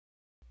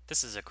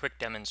This is a quick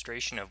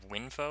demonstration of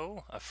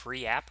Winfo, a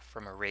free app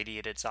from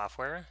Irradiated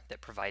software that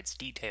provides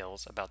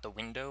details about the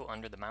window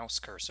under the mouse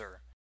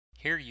cursor.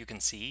 Here you can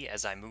see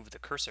as I move the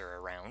cursor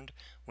around,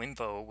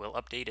 Winfo will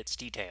update its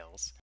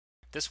details.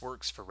 This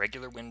works for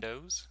regular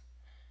windows,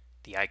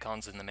 the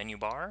icons in the menu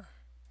bar,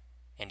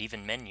 and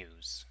even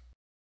menus.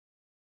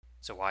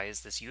 So why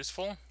is this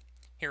useful?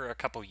 Here are a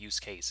couple use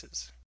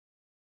cases.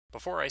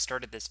 Before I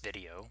started this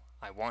video,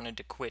 I wanted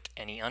to quit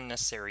any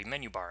unnecessary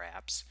menu bar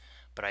apps,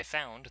 but I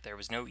found there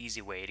was no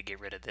easy way to get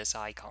rid of this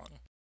icon.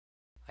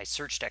 I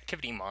searched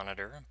Activity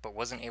Monitor, but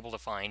wasn't able to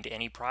find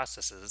any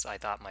processes I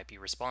thought might be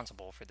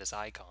responsible for this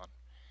icon.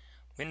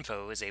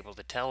 Winfo is able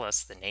to tell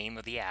us the name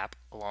of the app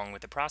along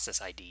with the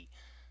process ID,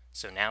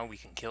 so now we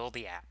can kill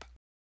the app.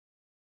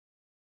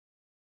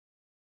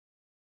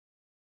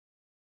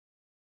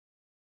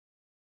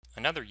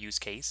 Another use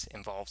case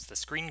involves the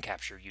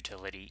screencapture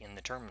utility in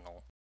the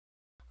terminal.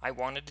 I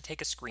wanted to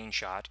take a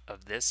screenshot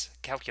of this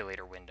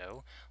calculator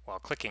window while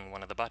clicking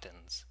one of the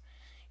buttons.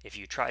 If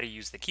you try to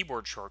use the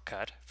keyboard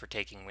shortcut for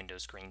taking window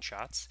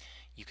screenshots,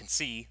 you can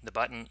see the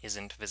button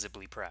isn't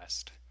visibly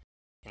pressed.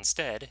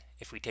 Instead,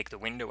 if we take the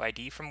window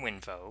ID from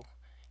Winfo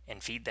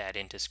and feed that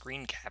into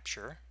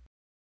screencapture,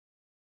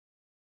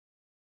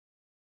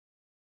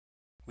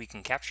 we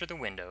can capture the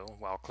window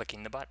while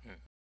clicking the button.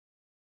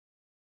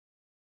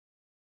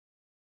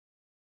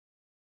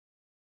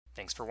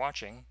 Thanks for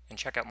watching, and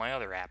check out my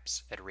other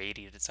apps at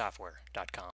irradiatedsoftware.com.